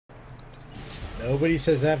Nobody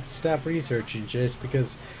says I have to stop researching just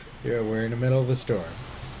because we're in the middle of a storm.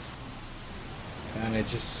 Kinda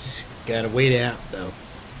just gotta wait it out though.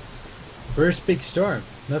 First big storm.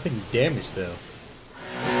 Nothing damaged though.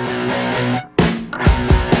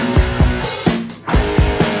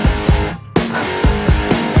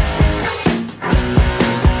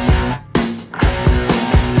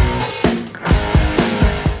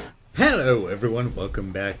 Hello everyone,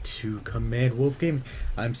 welcome back to Command Wolf Gaming.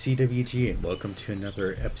 I'm CWG and welcome to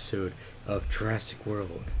another episode of Jurassic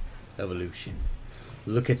World Evolution.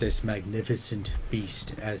 Look at this magnificent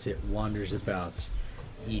beast as it wanders about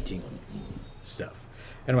eating stuff.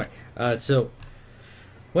 Anyway, so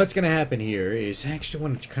what's gonna happen here is I actually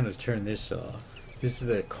want to kind of turn this off. This is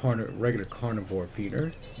the regular carnivore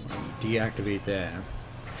feeder. Deactivate that,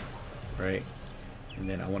 right? And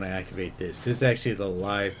then I want to activate this. This is actually the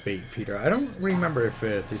live bait feeder. I don't remember if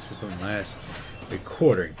this was on the last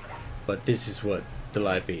recording, but this is what the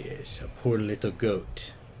live bait is. A poor little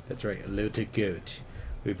goat. That's right, a little goat.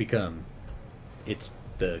 We become. It's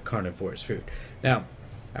the carnivore's food. Now,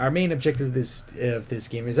 our main objective of this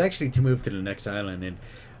game is actually to move to the next island. And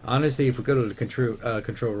honestly, if we go to the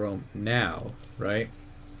control room now, right?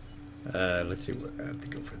 Let's see where I have to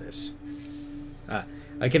go for this.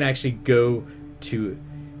 I can actually go to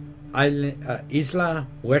Isla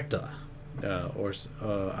Muerta, or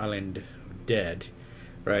Island Dead,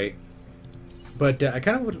 right? But I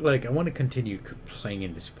kind of would like, I want to continue playing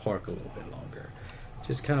in this park a little bit longer.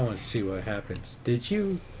 Just kind of want to see what happens. Are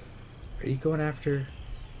you going after?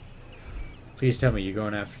 Please tell me you're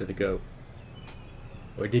going after the goat.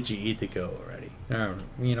 Or did you eat the goat already? No,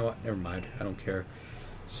 you know what? Never mind. I don't care.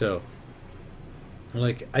 So,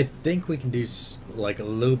 like, I think we can do like a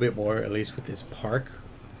little bit more, at least with this park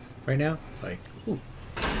right now. Like, ooh,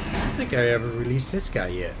 I don't think I ever released this guy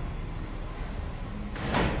yet.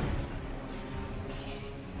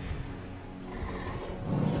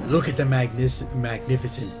 Look at the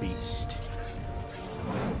magnificent beast.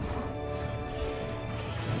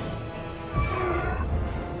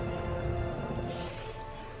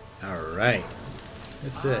 All right,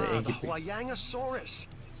 let's incubate. Huayangosaurus.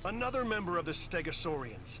 Another member of the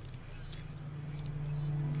Stegosaurians.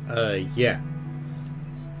 Yeah.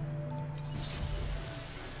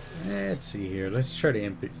 Let's see here. Let's try to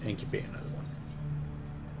incubate another one.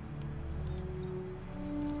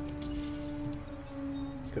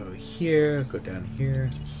 Go here, go down here.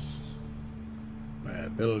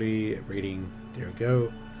 Ability, rating, there we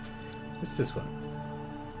go. What's this one?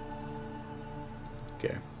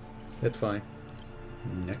 Okay, that's fine.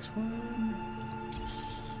 Next one.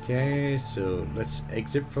 Okay, so let's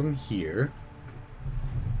exit from here.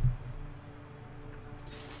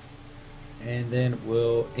 And then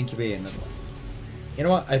we'll incubate another one. You know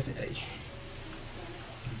what?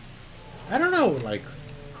 I don't know, like,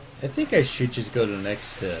 I think I should just go to the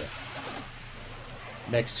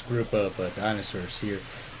next group of dinosaurs here.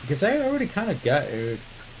 Because I already kind of got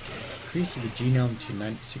increased the genome to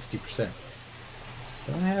 60%.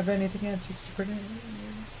 Don't I have anything at 60%?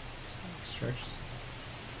 Extraction.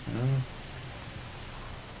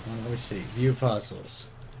 Let me see. View fossils.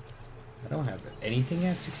 I don't have anything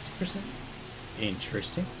at 60%.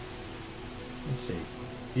 Interesting. Let's see.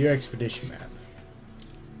 View expedition map.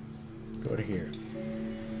 Go to here.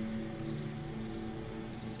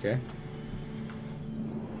 Okay.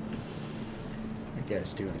 What are you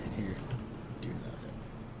guys doing in here? Do nothing.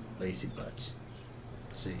 Lazy butts.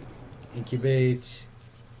 Let's see. Incubate.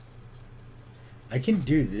 I can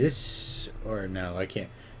do this, or no, I can't.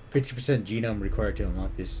 50% genome required to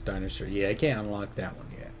unlock this dinosaur. Yeah, I can't unlock that one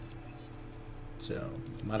yet. So,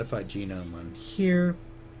 modified genome on here.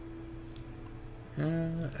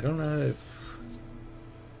 I don't know if...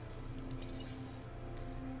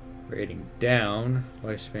 Rating down.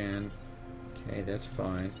 Lifespan. Okay, that's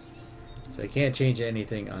fine. So I can't change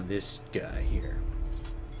anything on this guy here.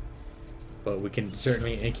 But we can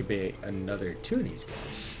certainly incubate another 2 of these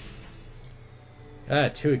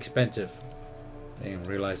guys. Too expensive. I didn't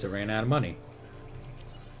realize I ran out of money.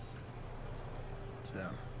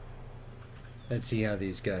 So, let's see how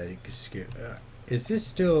these guys go. Is this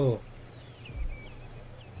still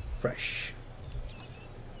fresh?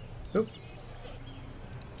 Oop.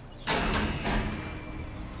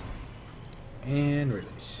 And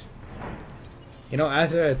release. You know,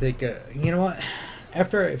 after I think, you know what?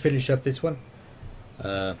 After I finish up this one,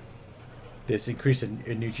 this increase in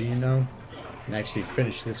new genome, and actually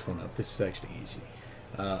finish this one up. This is actually easy.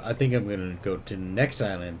 I think I'm going to go to the next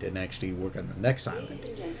island and actually work on the next island.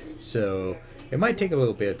 So it might take a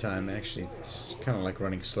little bit of time. Actually, it's kind of like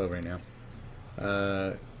running slow right now.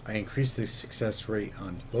 I I increased the success rate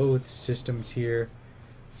on both systems here.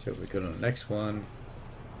 So if we go to the next one,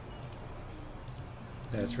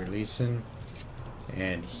 that's releasing.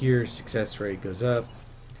 And here, success rate goes up.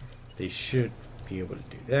 They should be able to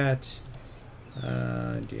do that.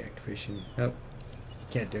 Deactivation. Nope.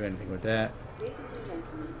 Can't do anything with that.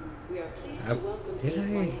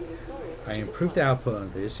 I improved the output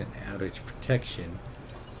on this and outage protection.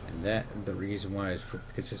 And that, the reason why is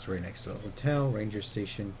because it's right next to a hotel, ranger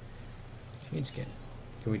station. Change skin.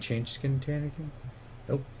 Can we change skin to anything?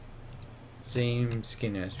 Nope. Same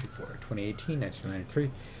skin as before. 2018,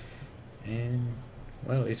 1993. And,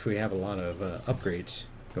 well, at least we have a lot of upgrades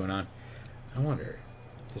going on. I wonder,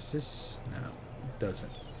 does this? No, it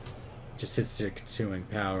doesn't. It just sits there consuming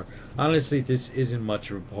power. Honestly, this isn't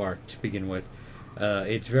much of a park to begin with.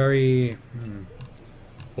 It's very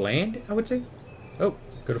bland, I would say. Oh,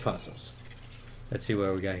 go to fossils. Let's see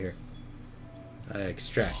what we got here.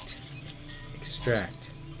 Extract.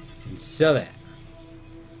 Extract. And sell that.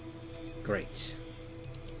 Great.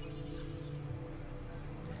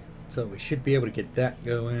 So we should be able to get that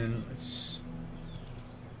going. Let's...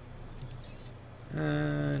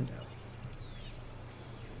 no.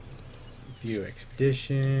 View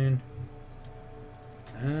expedition.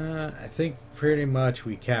 I think pretty much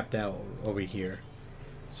we capped out over here.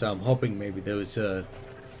 So I'm hoping maybe those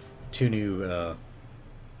 2 new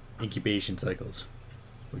incubation cycles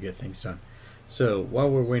will get things done. So while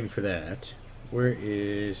we're waiting for that, where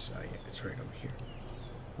is... oh yeah, it's right over here.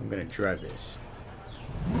 I'm gonna drive this.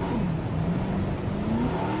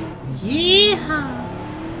 Yeehaw!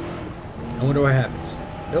 I wonder what happens.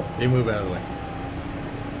 Nope, they move out of the way.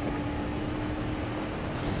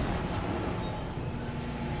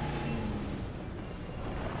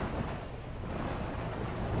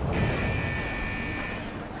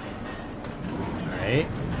 Alright.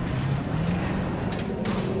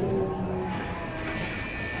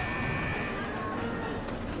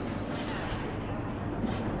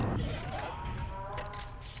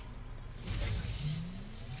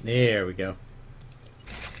 There we go.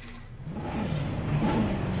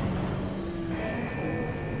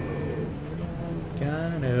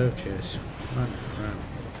 Kind of just run around a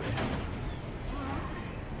little bit.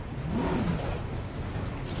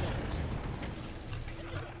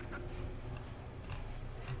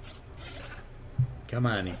 Come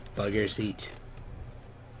on, you bugger seat.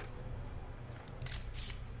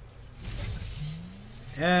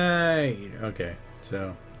 Hey, okay,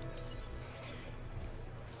 so.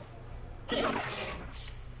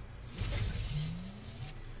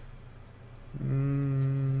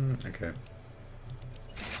 Okay.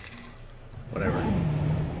 Whatever.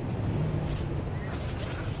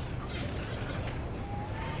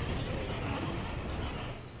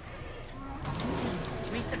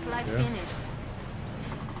 Resupply Yeah. finished.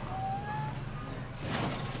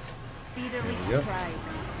 Feeder resupplied.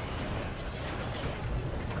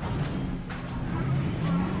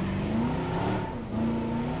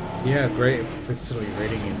 Yeah, great facility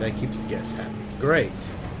rating, and that keeps the guests happy. Great.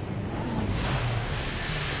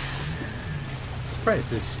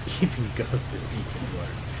 Surprised this even goes this deep in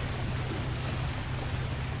water.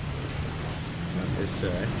 On this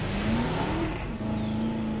side.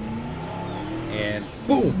 And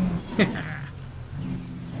boom!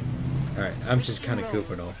 Alright, I'm just kind of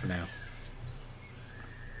gooping off for now.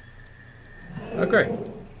 Oh, great.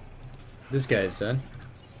 This guy's done.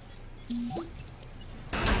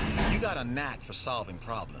 You got a knack for solving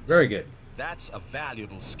problems. Very good. That's a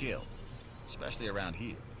valuable skill, especially around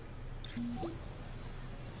here.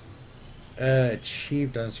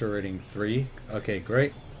 Achieved dinosaur rating 3. Okay,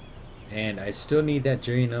 great. And I still need that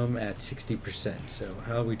genome at 60%. So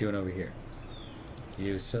how are we doing over here?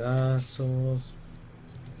 Use souls.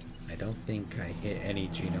 I don't think I hit any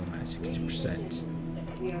genome at 60%.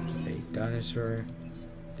 A dinosaur.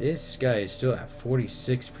 This guy is still at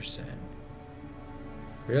 46%.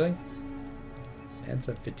 Really? That's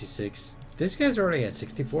at 56. This guy's already at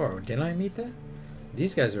 64. Didn't I meet that?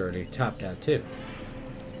 These guys are already topped out too.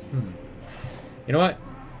 You know what?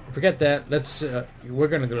 Forget that. Let's. We're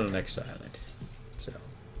gonna go to the next island. So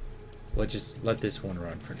we'll just let this one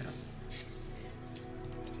run for now.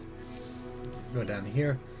 Go down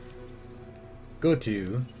here. Go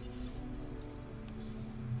to.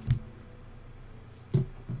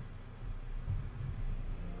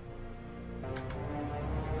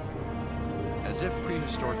 As if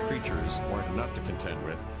prehistoric creatures weren't enough to contend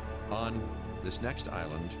with, on this next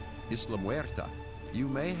island, Isla Muerta, you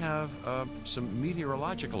may have some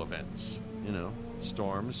meteorological events. You know,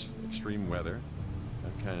 storms, extreme weather,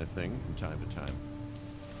 that kind of thing from time to time.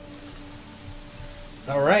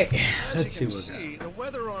 All right, As let's see you can what's see, the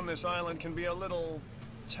weather on this island can be a little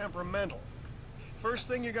temperamental. First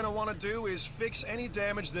thing you're going to want to do is fix any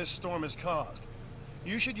damage this storm has caused.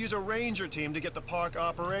 You should use a ranger team to get the park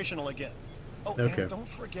operational again. Oh, Okay. and don't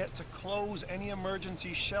forget to close any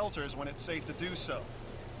emergency shelters when it's safe to do so.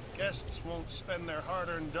 Guests won't spend their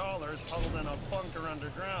hard-earned dollars huddled in a bunker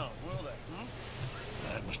underground, will they?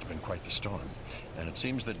 That must have been quite the storm. And it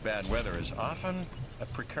seems that bad weather is often a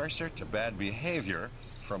precursor to bad behavior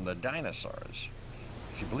from the dinosaurs.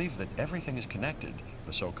 If you believe that everything is connected,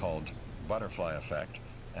 the so-called butterfly effect,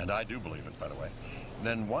 and I do believe it, by the way,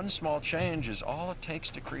 then one small change is all it takes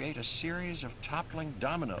to create a series of toppling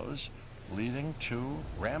dominoes leading to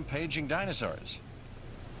rampaging dinosaurs.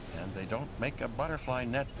 And they don't make a butterfly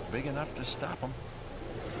net big enough to stop them.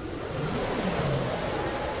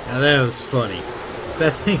 Now that was funny.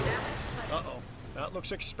 That thing. Uh-oh, that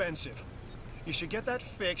looks expensive. You should get that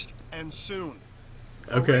fixed, and soon.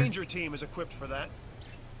 Okay. A ranger team is equipped for that.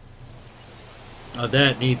 Oh,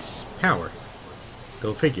 that needs power.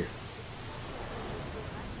 Go figure.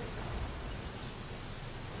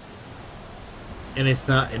 And it's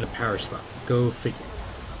not in a power spot. Go figure.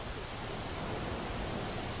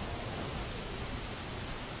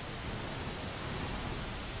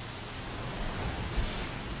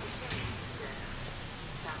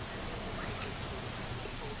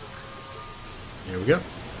 There we go.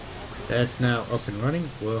 That's now up and running.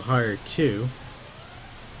 We'll hire 2.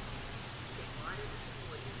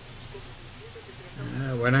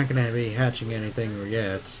 We're not going to be hatching anything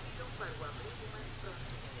yet.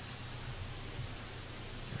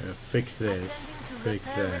 Fix this. Attending to Fix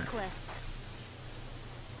repair that. request.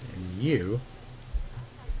 And you.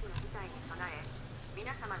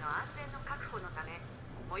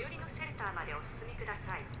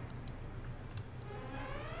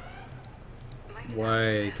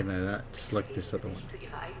 Why can I not select this other one?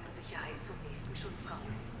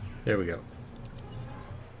 There we go.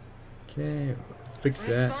 Okay, fix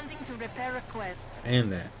that Responding to repair request.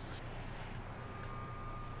 and that.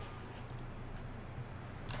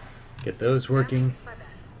 Get those working.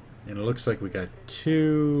 And it looks like we got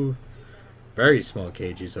 2 very small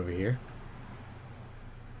cages over here.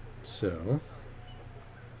 So,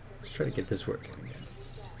 let's try to get this working again.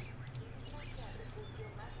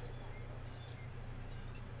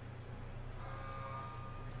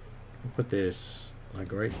 Put this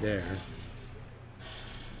like right there.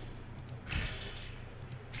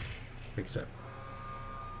 Fix up.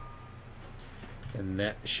 And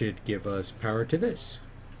that should give us power to this.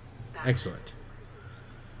 Excellent.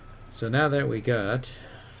 So now that we got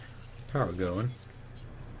power going,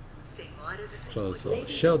 close all the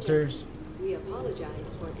shelters. We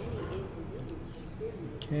apologize for any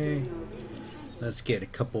inconvenience. Okay. Let's get a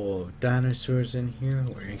couple of dinosaurs in here.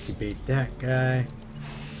 We'll incubate that guy.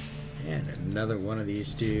 And another one of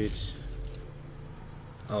these dudes.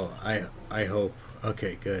 Oh, I hope.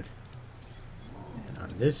 Okay, good. And on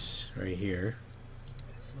this right here,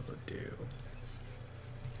 we'll do,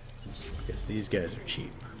 because these guys are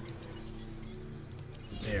cheap.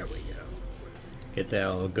 There we go. Get that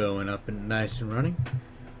all going up and nice and running.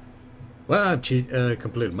 Well, I've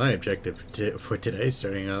completed my objective for today,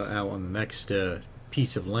 starting out on the next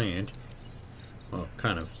piece of land. Well,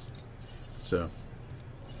 kind of. So,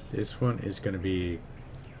 this one is going to be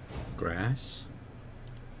grass.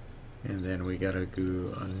 And then we gotta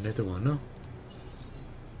do another one, no?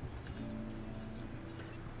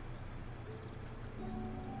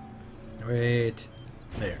 Right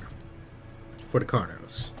there. For the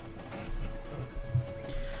Carnos.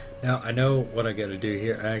 Now, I know what I gotta do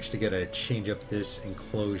here. I actually gotta change up this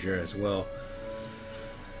enclosure as well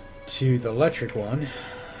to the electric one,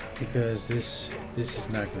 because this is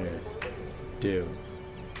not gonna do.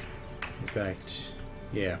 In fact,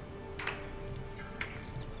 yeah.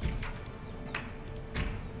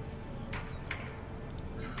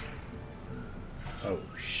 Oh,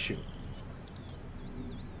 shoot.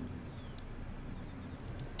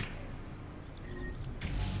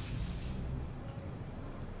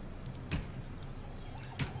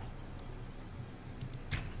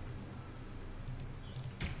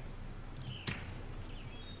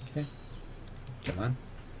 Okay. Come on.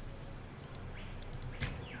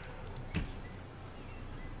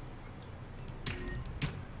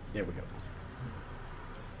 There we go.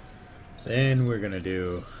 Then we're gonna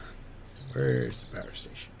do... Where's the power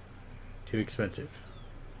station? Too expensive.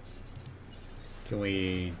 Can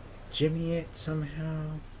we jimmy it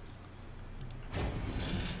somehow?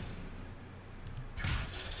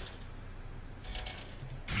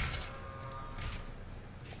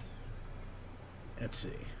 Let's see.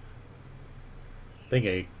 I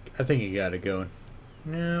think I got it going.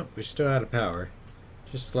 No, we're still out of power.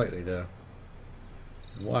 Just slightly, though.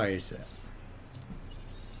 Why is that?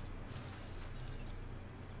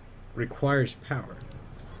 Requires power.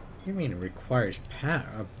 What do you mean it requires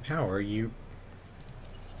power? How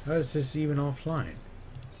is this even offline?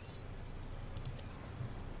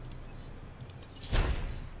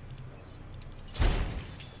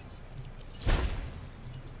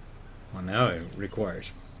 Well, now it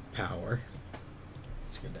requires power.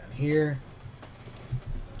 Let's go down here.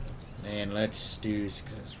 And let's do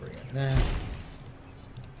success rate on that.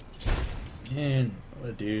 And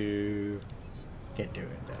we'll do... Can't do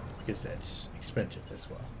it that because that's expensive as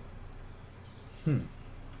well.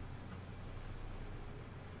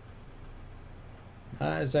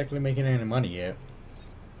 Not exactly making any money yet.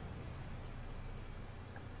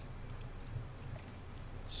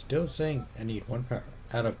 Still saying I need 1 power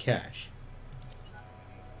out of cash.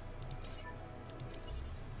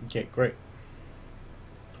 Okay, great.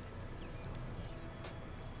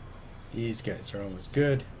 These guys are almost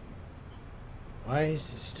good. Why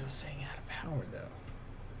is it still saying out of power though?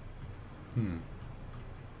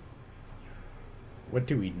 What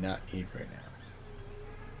do we not need right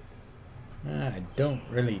now? I don't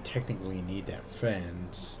really technically need that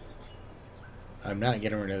fence. I'm not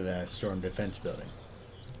getting rid of that storm defense building.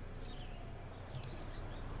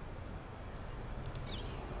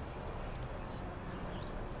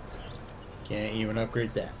 Can't even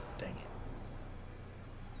upgrade that. Dang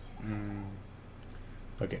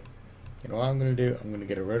it. Okay. You know what I'm going to do? I'm going to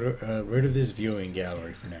get rid of this viewing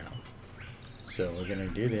gallery for now. So we're going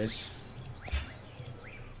to do this.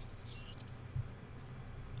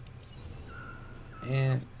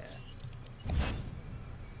 And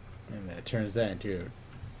that turns that into a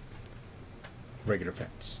regular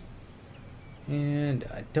fence. And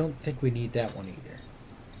I don't think we need that one either.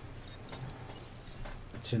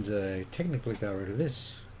 Since I technically got rid of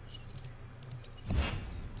this.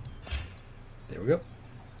 There we go.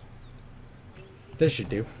 This should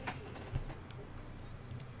do.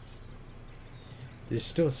 This is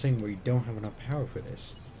still saying we don't have enough power for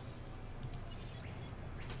this.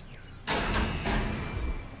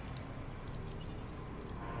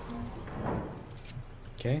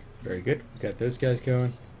 Okay, very good. We got those guys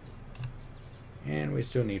going. And we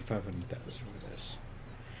still need 500,000 for this.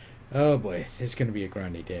 Oh boy, this is going to be a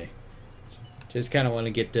grindy day. Just kind of want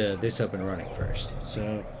to get this up and running first.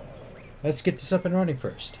 So, let's get this up and running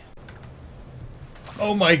first.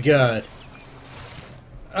 Oh my god.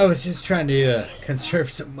 I was just trying to conserve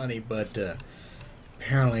some money, but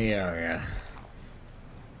apparently our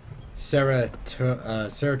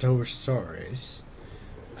Ceratosaurus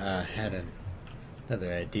had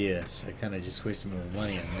another idea, so I kind of just wasted my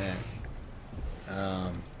money on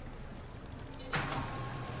that.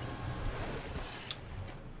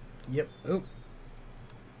 Yep. Oh.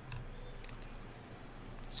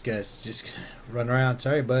 This guy's just gonna run around.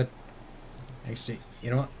 Sorry, bud. Actually, you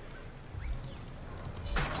know what?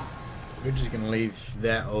 We're just gonna leave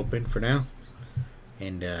that open for now.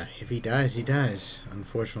 And if he dies, he dies.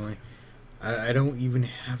 Unfortunately, I don't even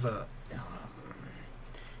have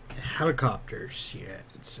helicopters yet.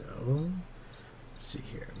 So let's see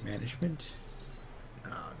here. Management.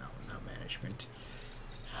 Oh no, not management.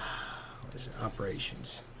 What is it?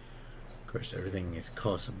 Operations. Of course, everything is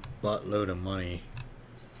costs a buttload of money.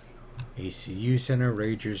 ACU Center,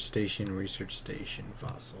 Ranger Station, Research Station,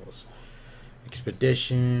 Fossils,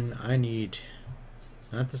 Expedition. I need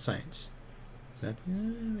not the science. Not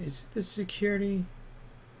the, is it the security?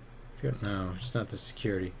 No, it's not the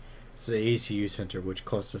security. It's the ACU Center, which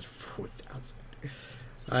costs us 4,000.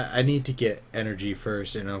 I need to get energy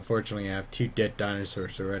first, and unfortunately, I have 2 dead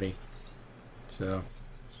dinosaurs already. So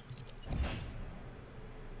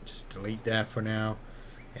just delete that for now.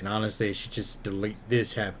 And honestly, I should just delete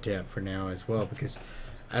this habitat for now as well, because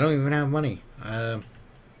I don't even have money. You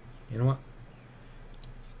know what?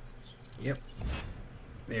 Yep.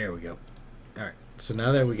 There we go. Alright, so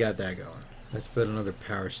now that we got that going, let's build another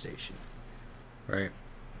power station. Right?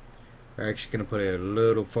 We're actually going to put it a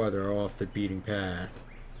little farther off the beaten path.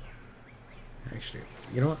 Actually,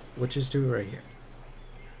 you know what? We'll just do it right here.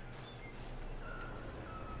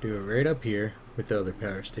 Do it right up here with the other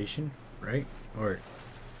power station, right? Or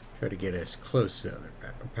try to get as close to the other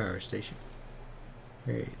power station.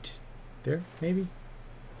 Right there, maybe?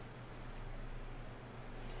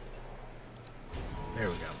 There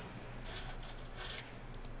we go.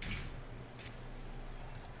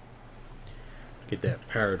 Get that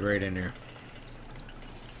powered right in there.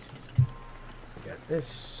 We got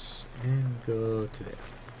this, and go to there.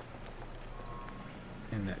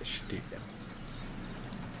 And that should do that.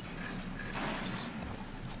 Just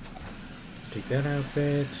take that out a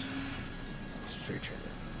bit. Straight try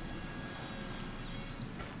that.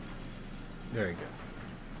 There we go.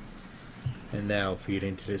 And now feed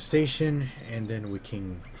into the station, and then we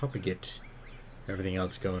can probably get everything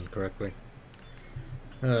else going correctly.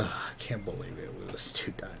 I can't believe it. We lost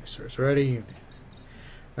 2 dinosaurs already.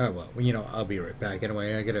 Oh well, you know, I'll be right back.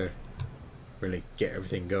 Anyway, I gotta really get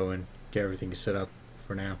everything going, get everything set up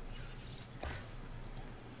for now.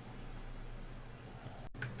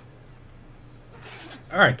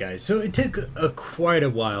 Alright guys, so it took quite a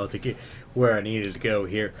while to get where I needed to go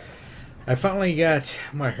here. I finally got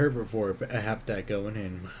my herbivore habitat going,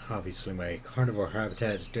 and obviously my carnivore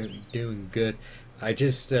habitat is doing good. I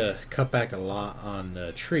just cut back a lot on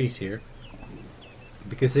the trees here,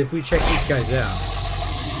 because if we check these guys out,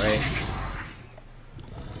 right,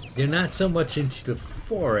 they're not so much into the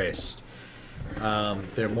forest.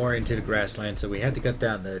 They're more into the grassland, so we had to cut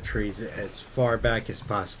down the trees as far back as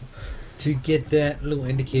possible to get that little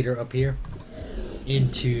indicator up here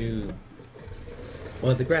into,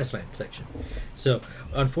 well, the grassland section. So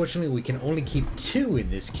unfortunately we can only keep 2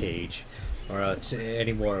 in this cage, or else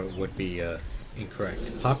any more would be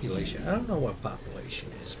incorrect. Population, I don't know what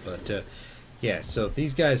population is, but yeah, so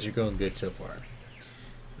these guys are going good so far.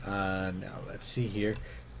 Now let's see here.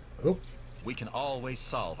 Oh, We can always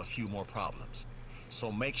solve a few more problems,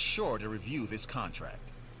 so make sure to review this contract.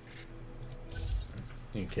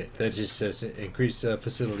 okay, that just says increase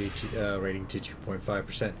facility rating to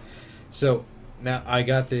 2.5%. So now I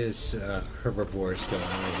got this herbivores going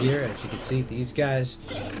right here. As you can see, these guys,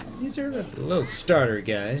 these are little starter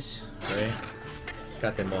guys, right?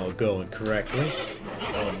 Got them all going correctly,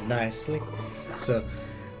 all nicely. So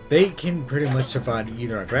they can pretty much survive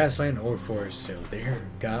either on grassland or forest, so they've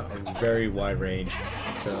got a very wide range.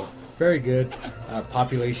 So very good.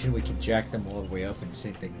 Population, we can jack them all the way up, and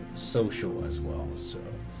same thing with social as well. So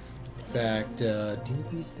in fact, do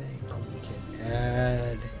we think we can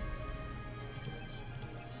add?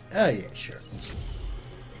 Oh yeah, sure.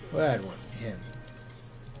 We'll add one. Him.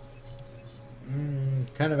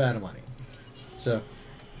 Kind of out of money. So,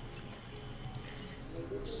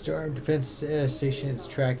 storm defense station is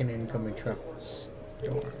tracking incoming tropical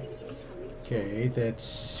storm. Okay,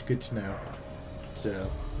 that's good to know. So,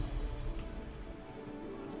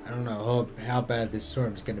 I don't know how bad this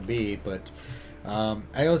storm's going to be, but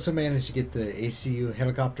I also managed to get the ACU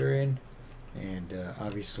helicopter in, and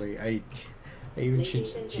obviously I even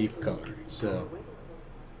changed the Jeep color. So,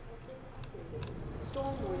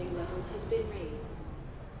 Storm warning level has been raised.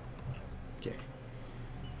 okay.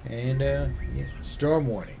 And, yeah, storm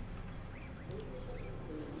warning.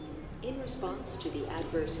 In response to the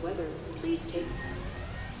adverse weather, please take...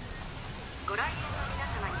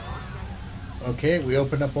 Okay, we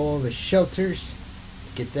opened up all the shelters.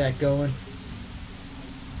 Get that going.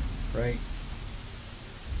 Right.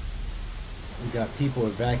 We got people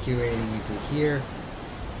evacuating into here.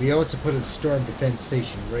 We also put a storm defense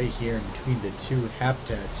station right here in between the 2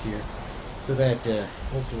 habitats here, so that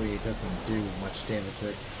hopefully it doesn't do much damage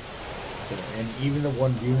there. So, and even the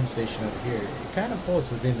one viewing station over here, it kind of falls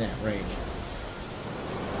within that range.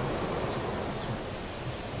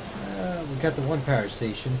 We got the 1 power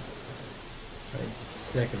station. Right,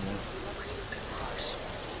 second one.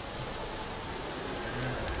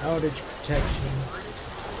 Outage protection.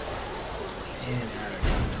 And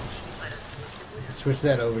outage protection. Switch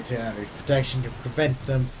that over to outage protection to prevent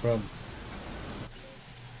them from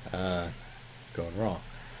going wrong.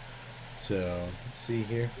 So, let's see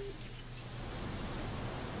here.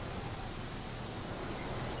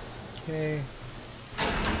 Okay.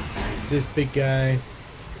 It's this big guy.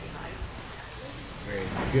 Very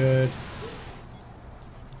good.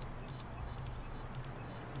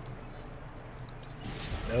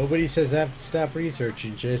 Nobody says I have to stop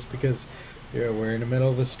researching just because we're in the middle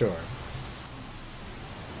of a storm.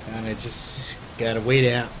 Kinda just gotta wait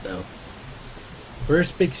it out though.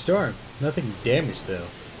 First big storm. Nothing damaged though.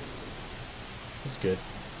 That's good.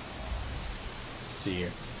 Let's see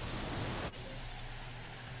here.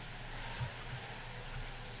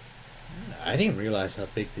 I didn't realize how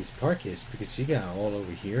big this park is, because you got all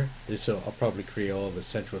over here. So I'll probably create all the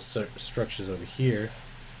central structures over here.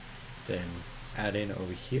 Then add in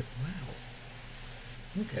over here. Wow.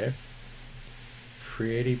 Okay.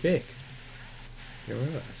 Pretty big. Didn't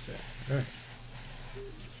realize that. Alright.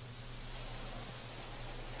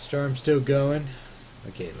 Storm's still going.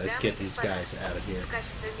 Okay, let's get these guys out of here.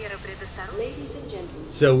 Ladies and gentlemen,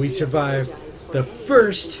 So we survived the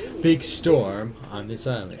first big storm on this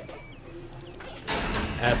island.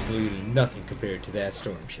 Absolutely nothing compared to that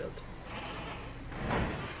storm shelter.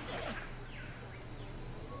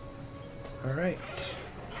 Alright.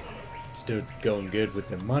 Let's still going good with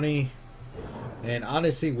the money. And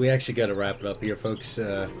honestly, we actually got to wrap it up here, folks.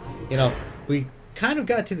 You know, we kind of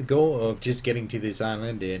got to the goal of just getting to this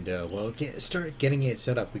island and, well, start getting it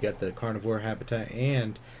set up. We got the carnivore habitat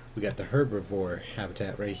and we got the herbivore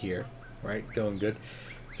habitat right here, right? Going good.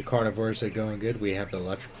 The carnivores are going good. We have the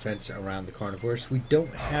electric fence around the carnivores. We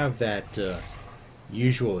don't have that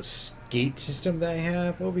usual skate system that I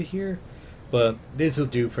have over here, but this will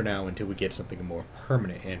do for now until we get something more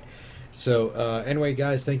permanent in. So anyway,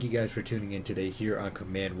 guys, thank you guys for tuning in today here on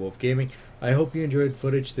Command Wolf Gaming. I hope you enjoyed the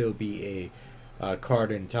footage. There'll be a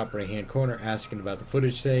card in the top right hand corner asking about the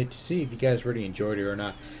footage today to see if you guys really enjoyed it or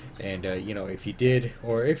not. And you know, if you did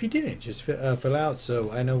or if you didn't, just fill out so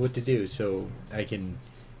I know what to do, so I can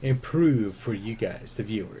improve for you guys, the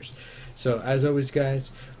viewers. So as always,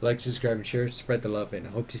 guys, like, subscribe, and share, spread the love, and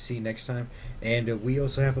hope to see you next time. And we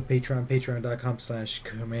also have a Patreon,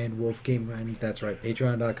 patreon.com/commandwolfgaming. That's right,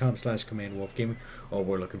 patreon.com/commandwolfgaming. All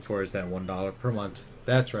we're looking for is that $1 per month.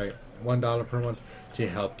 That's right, $1 per month to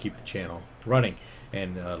help keep the channel running.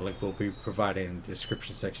 And link will be provided in the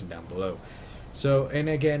description section down below. So, and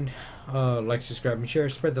again, like, subscribe, and share,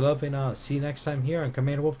 spread the love, and I'll see you next time here on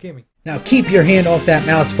Command Wolf Gaming. Now keep your hand off that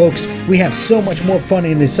mouse, folks. We have so much more fun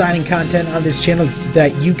and exciting content on this channel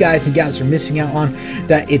that you guys and gals are missing out on,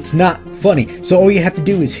 that it's not funny. So all you have to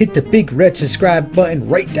do is hit the big red subscribe button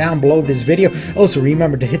right down below this video. Also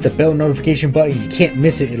remember to hit the bell notification button. You can't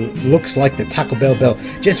miss it. It looks like the Taco Bell bell,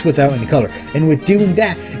 just without any color. And with doing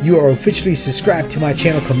that, you are officially subscribed to my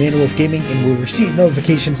channel, Command Wolf Gaming, and will receive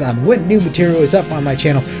notifications on when new material is up on my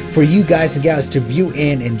channel for you guys and gals to view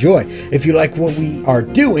and enjoy. If you like what we are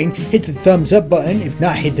doing, hit the thumbs up button. If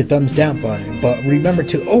not, hit the thumbs down button. But remember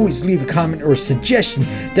to always leave a comment or a suggestion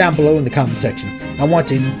down below in the comment section. I want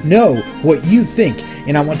to know what you think,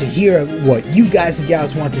 and I want to hear what you guys and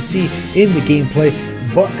gals want to see in the gameplay.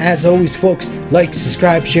 But as always, folks, like,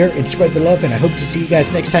 subscribe, share, and spread the love, and I hope to see you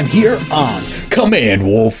guys next time here on Command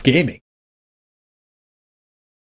Wolf Gaming.